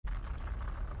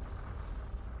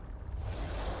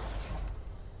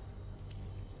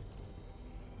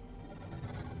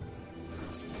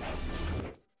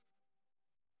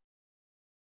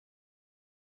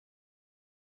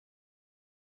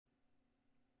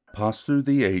Passed through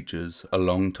the ages, a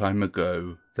long time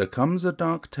ago, there comes a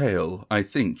dark tale I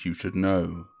think you should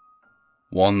know.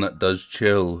 One that does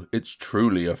chill, it's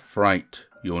truly a fright.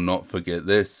 You'll not forget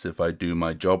this if I do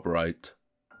my job right.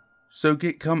 So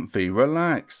get comfy,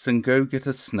 relax, and go get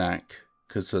a snack,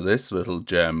 'cause for this little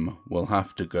gem, we'll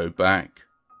have to go back.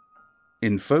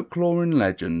 In folklore and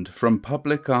legend from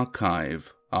public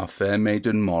archive, our fair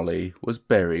maiden Mollie was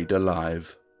buried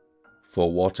alive. For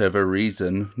whatever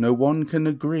reason, no one can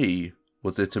agree,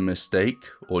 was it a mistake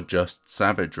or just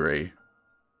savagery?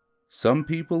 Some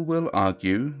people will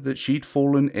argue that she'd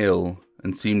fallen ill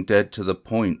and seemed dead to the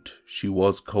point she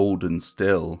was cold and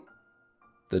still.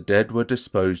 The dead were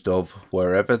disposed of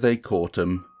wherever they caught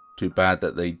 'em, too bad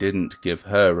that they didn't give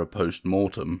her a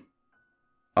post-mortem.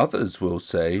 Others will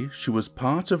say she was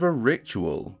part of a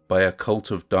ritual by a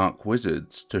cult of dark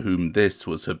wizards to whom this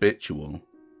was habitual.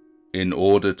 In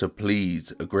order to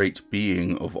please a great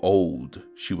being of old,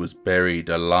 she was buried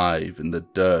alive in the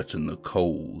dirt and the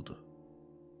cold.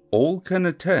 All can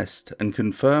attest and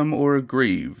confirm or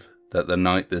aggrieve that the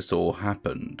night this all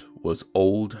happened was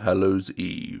Old Hallows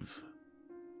Eve.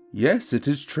 Yes, it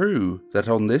is true that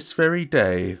on this very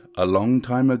day, a long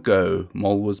time ago,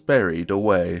 Moll was buried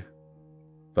away.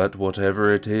 But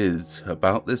whatever it is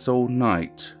about this old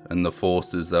night and the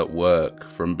forces that work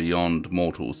from beyond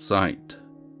mortal sight,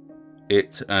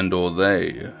 it and or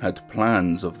they had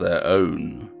plans of their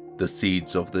own. The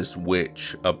seeds of this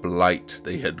witch a blight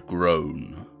they had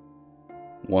grown.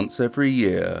 Once every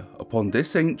year, upon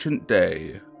this ancient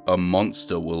day, a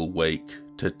monster will wake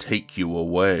to take you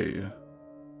away.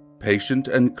 Patient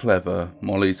and clever,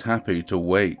 Mollie's happy to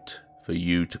wait for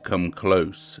you to come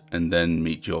close and then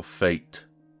meet your fate.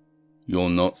 You'll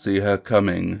not see her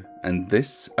coming, and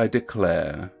this I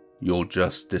declare, you'll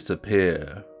just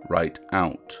disappear right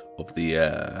out of the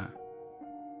air.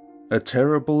 A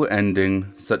terrible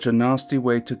ending, such a nasty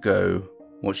way to go.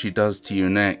 What she does to you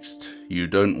next, you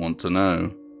don't want to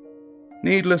know.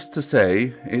 Needless to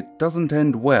say, it doesn't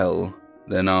end well.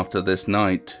 Then after this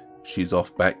night, she's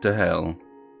off back to hell.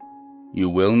 You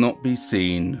will not be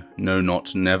seen, no,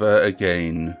 not never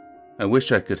again. I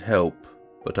wish I could help,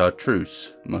 but our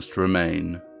truce must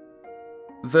remain.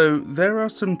 Though there are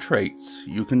some traits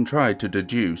you can try to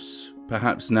deduce,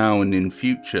 perhaps now and in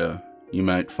future you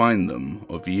might find them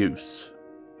of use.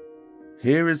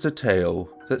 Here is a tale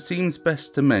that seems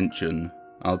best to mention.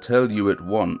 I'll tell you at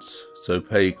once, so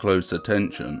pay close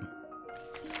attention.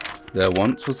 There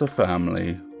once was a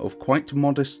family of quite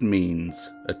modest means,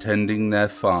 attending their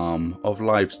farm of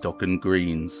livestock and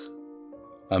greens.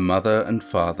 A mother and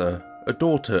father, a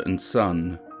daughter and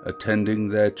son, attending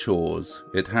their chores,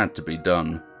 it had to be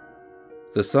done.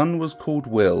 The son was called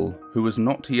Will, who was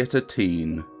not yet a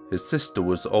teen. His sister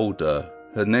was older,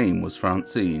 her name was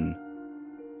Francine.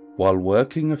 While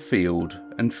working a field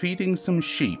and feeding some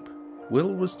sheep,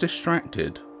 Will was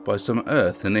distracted by some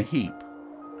earth in a heap.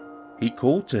 He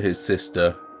called to his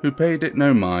sister, who paid it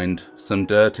no mind. Some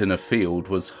dirt in a field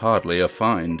was hardly a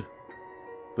find.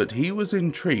 But he was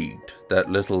intrigued,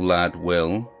 that little lad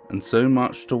Will, and so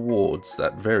marched towards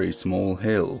that very small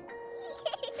hill.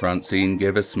 Francine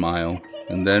gave a smile,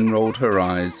 and then rolled her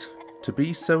eyes, to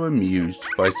be so amused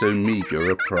by so meagre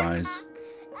a prize.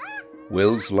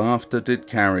 Will's laughter did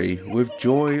carry with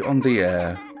joy on the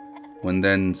air, when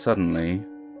then suddenly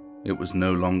it was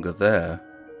no longer there.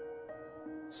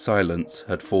 Silence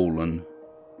had fallen.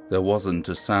 There wasn't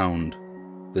a sound.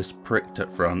 This pricked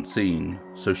at Francine,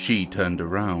 so she turned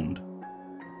around.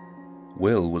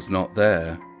 Will was not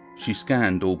there. She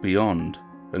scanned all beyond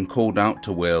and called out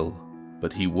to Will,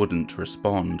 but he wouldn't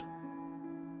respond.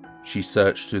 She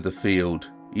searched through the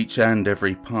field, each and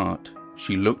every part.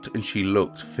 She looked and she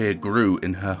looked, fear grew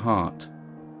in her heart.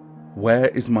 Where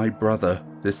is my brother?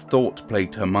 This thought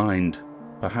plagued her mind.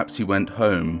 Perhaps he went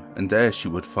home, and there she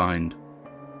would find.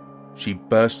 She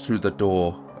burst through the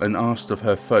door and asked of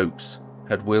her folks,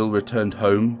 had Will returned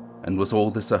home, and was all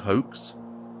this a hoax?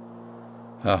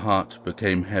 Her heart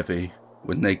became heavy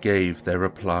when they gave their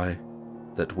reply,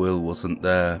 that Will wasn't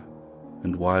there,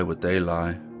 and why would they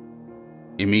lie?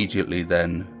 Immediately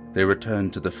then, they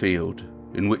returned to the field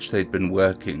in which they'd been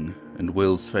working and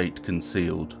Will's fate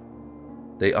concealed.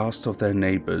 They asked of their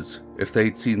neighbours if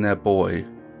they'd seen their boy,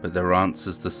 but their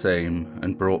answers the same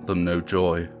and brought them no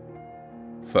joy.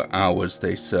 For hours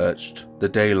they searched, the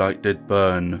daylight did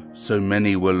burn, so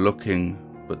many were looking,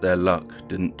 but their luck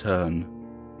didn't turn.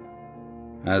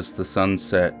 As the sun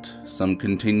set, some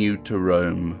continued to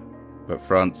roam, but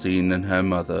Francine and her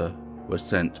mother were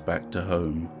sent back to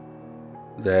home.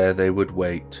 There they would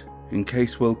wait, in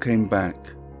case Will came back.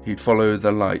 He'd follow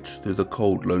the light through the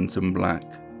cold, lonesome black.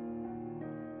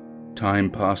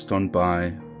 Time passed on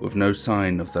by, with no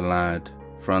sign of the lad.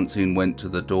 Francine went to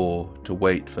the door to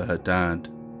wait for her dad.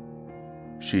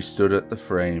 She stood at the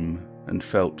frame and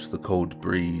felt the cold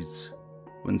breeze,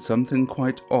 when something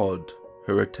quite odd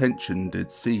her attention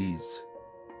did seize.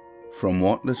 From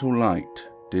what little light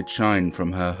did shine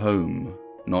from her home,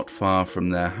 not far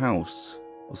from their house,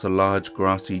 was a large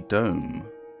grassy dome.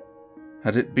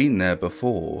 Had it been there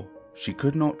before, she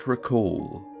could not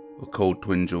recall. A cold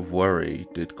twinge of worry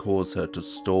did cause her to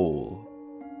stall.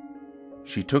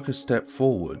 She took a step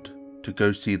forward to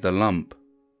go see the lump,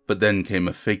 but then came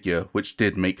a figure which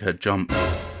did make her jump.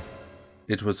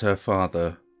 It was her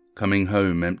father, coming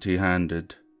home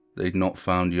empty-handed. They'd not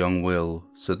found young Will,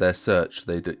 so their search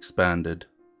they'd expanded.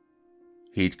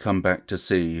 He'd come back to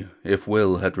see if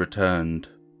Will had returned,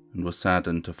 and was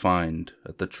saddened to find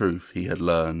at the truth he had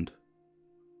learned.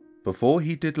 Before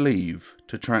he did leave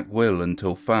to track Will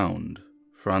until found,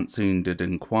 Francine did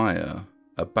inquire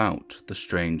about the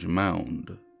strange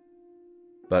mound.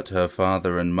 But her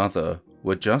father and mother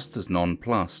were just as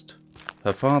nonplussed.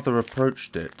 Her father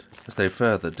approached it as they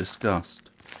further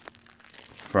discussed.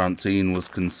 Francine was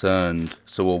concerned,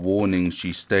 so a warning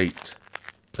she staked,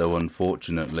 though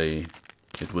unfortunately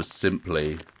it was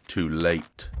simply too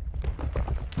late.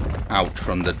 Out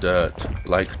from the dirt,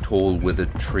 like tall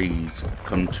withered trees,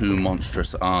 come two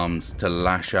monstrous arms to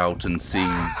lash out and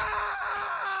seize.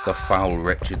 The foul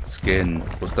wretched skin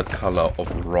was the colour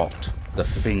of rot, the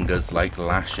fingers like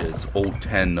lashes, all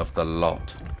 10 of the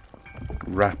lot.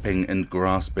 Wrapping and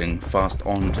grasping fast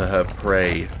on to her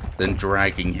prey, then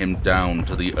dragging him down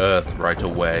to the earth right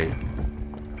away.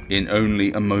 In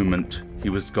only a moment he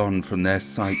was gone from their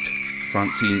sight.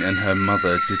 Francine and her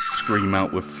mother did scream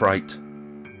out with fright.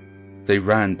 They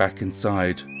ran back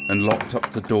inside and locked up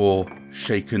the door,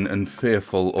 shaken and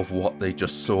fearful of what they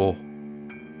just saw.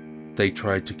 They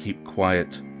tried to keep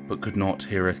quiet, but could not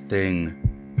hear a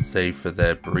thing, save for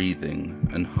their breathing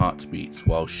and heartbeats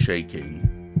while shaking.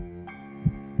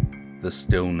 The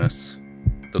stillness,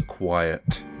 the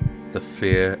quiet, the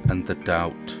fear and the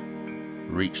doubt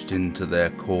reached into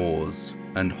their cores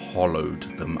and hollowed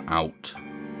them out.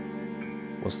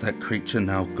 Was that creature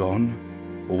now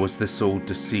gone, or was this all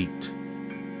deceit?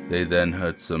 They then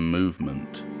heard some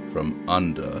movement from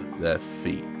under their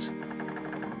feet.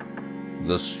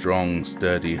 The strong,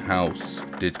 sturdy house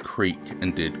did creak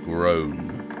and did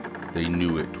groan. They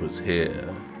knew it was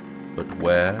here, but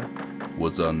where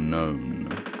was unknown.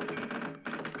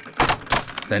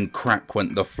 Then crack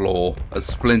went the floor, as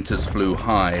splinters flew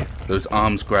high. Those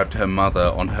arms grabbed her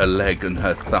mother on her leg and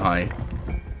her thigh.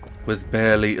 With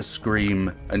barely a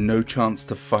scream and no chance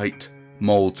to fight,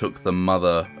 Moll took the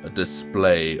mother, a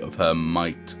display of her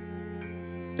might.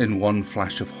 In one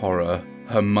flash of horror,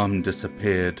 her mum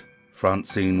disappeared.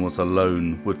 Francine was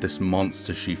alone with this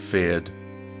monster she feared.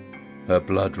 Her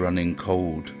blood running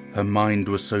cold, her mind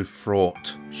was so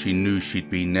fraught, she knew she'd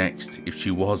be next if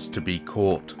she was to be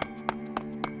caught.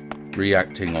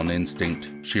 Reacting on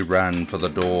instinct, she ran for the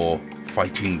door.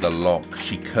 Fighting the lock,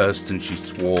 she cursed and she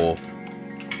swore.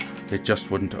 It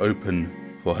just wouldn't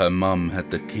open, for her mum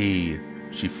had the key.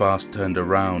 She fast turned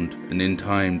around, and in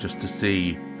time just to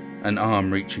see an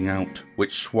arm reaching out,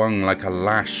 which swung like a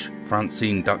lash.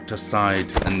 Francine ducked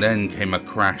aside, and then came a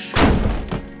crash.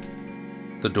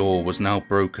 The door was now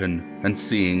broken, and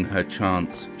seeing her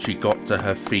chance, she got to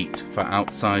her feet, for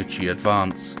outside she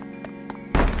advanced.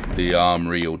 The arm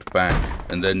reeled back,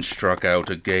 and then struck out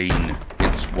again.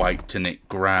 It swiped and it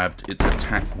grabbed, its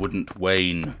attack wouldn't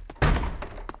wane.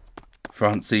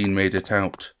 Francine made it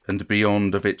out, and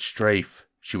beyond of its strafe,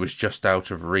 she was just out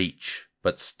of reach,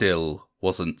 but still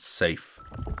wasn't safe.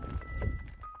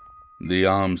 The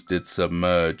arms did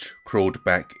submerge, crawled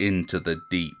back into the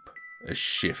deep, a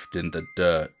shift in the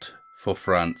dirt. For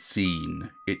Francine,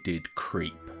 it did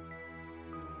creep.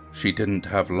 She didn't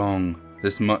have long,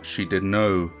 this much she did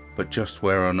know, but just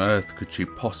where on earth could she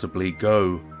possibly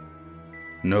go?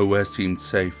 Nowhere seemed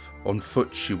safe, on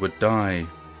foot she would die,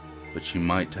 but she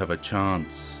might have a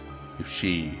chance if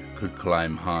she could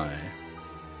climb high.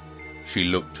 She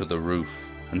looked to the roof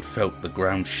and felt the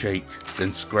ground shake,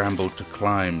 then scrambled to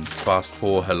climb fast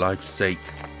for her life's sake.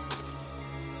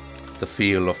 The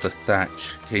feel of the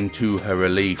thatch came to her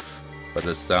relief, but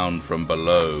a sound from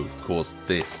below caused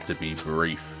this to be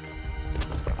brief.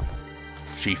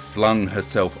 She flung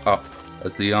herself up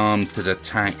as the arms did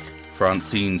attack.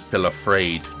 Francine, still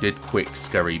afraid, did quick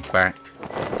scurry back.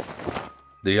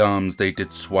 The arms they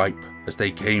did swipe as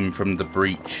they came from the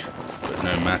breach, but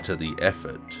no matter the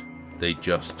effort, they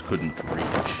just couldn't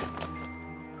reach.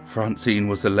 Francine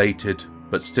was elated,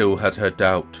 but still had her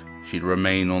doubt. She'd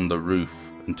remain on the roof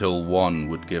until one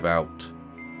would give out.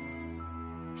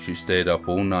 She stayed up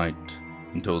all night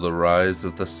until the rise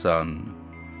of the sun.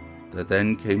 There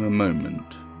then came a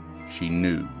moment she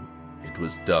knew it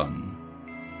was done.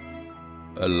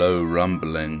 A low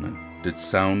rumbling did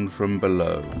sound from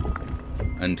below,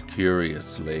 and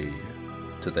curiously,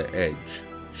 to the edge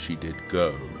she did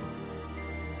go.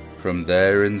 From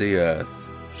there in the earth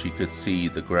she could see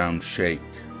the ground shake,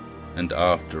 and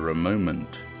after a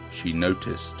moment she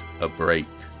noticed a break.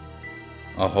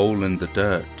 A hole in the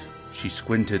dirt. She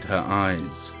squinted her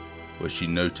eyes, where she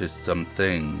noticed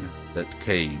something that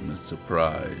came as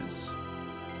surprise.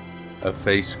 A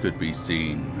face could be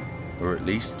seen, or at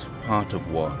least part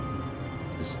of one,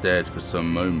 as stared for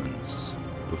some moments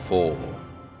before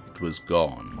it was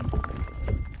gone.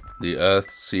 The earth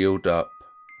sealed up,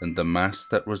 and the mass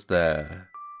that was there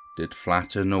did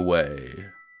flatten away,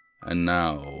 and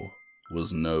now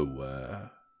was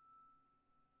nowhere.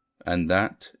 And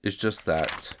that is just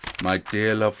that, my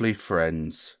dear lovely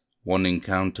friends, one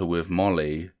encounter with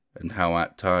Mollie, and how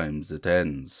at times it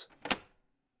ends.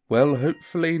 Well,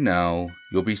 hopefully now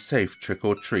you'll be safe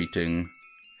trick-or-treating.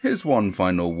 Here's one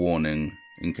final warning,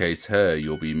 in case her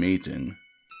you'll be meeting.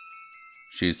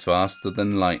 She's faster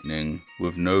than lightning,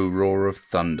 with no roar of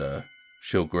thunder.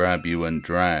 She'll grab you and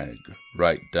drag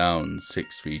right down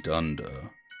 6 feet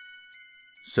under.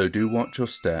 So do watch your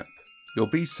step, you'll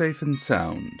be safe and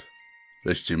sound,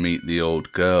 lest you meet the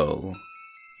old girl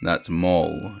that's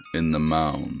Moll in the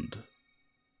Mound.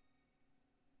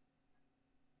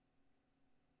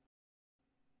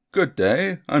 Good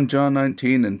day, I'm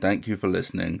Jar19 and thank you for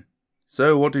listening.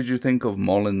 So what did you think of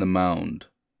Moll in the Mound?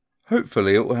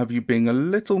 Hopefully it will have you being a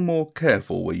little more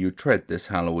careful where you tread this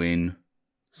Halloween.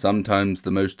 Sometimes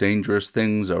the most dangerous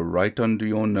things are right under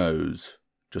your nose.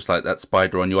 Just like that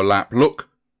spider on your lap, look!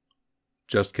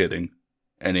 Just kidding.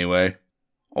 Anyway,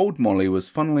 old Mollie was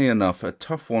funnily enough a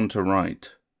tough one to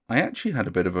write. I actually had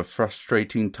a bit of a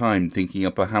frustrating time thinking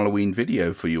up a Halloween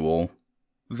video for you all.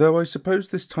 Though I suppose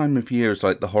this time of year is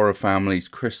like the horror family's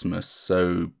Christmas,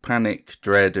 so panic,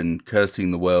 dread and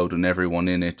cursing the world and everyone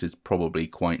in it is probably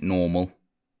quite normal.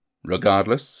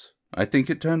 Regardless, I think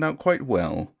it turned out quite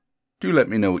well. Do let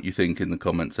me know what you think in the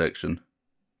comment section.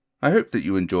 I hope that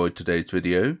you enjoyed today's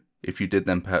video. If you did,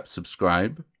 then perhaps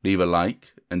subscribe, leave a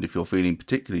like, and if you're feeling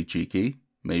particularly cheeky,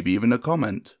 maybe even a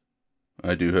comment.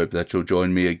 I do hope that you'll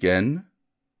join me again.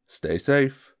 Stay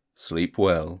safe, sleep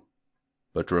well.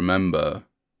 But remember,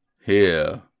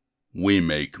 here we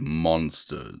make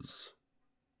monsters.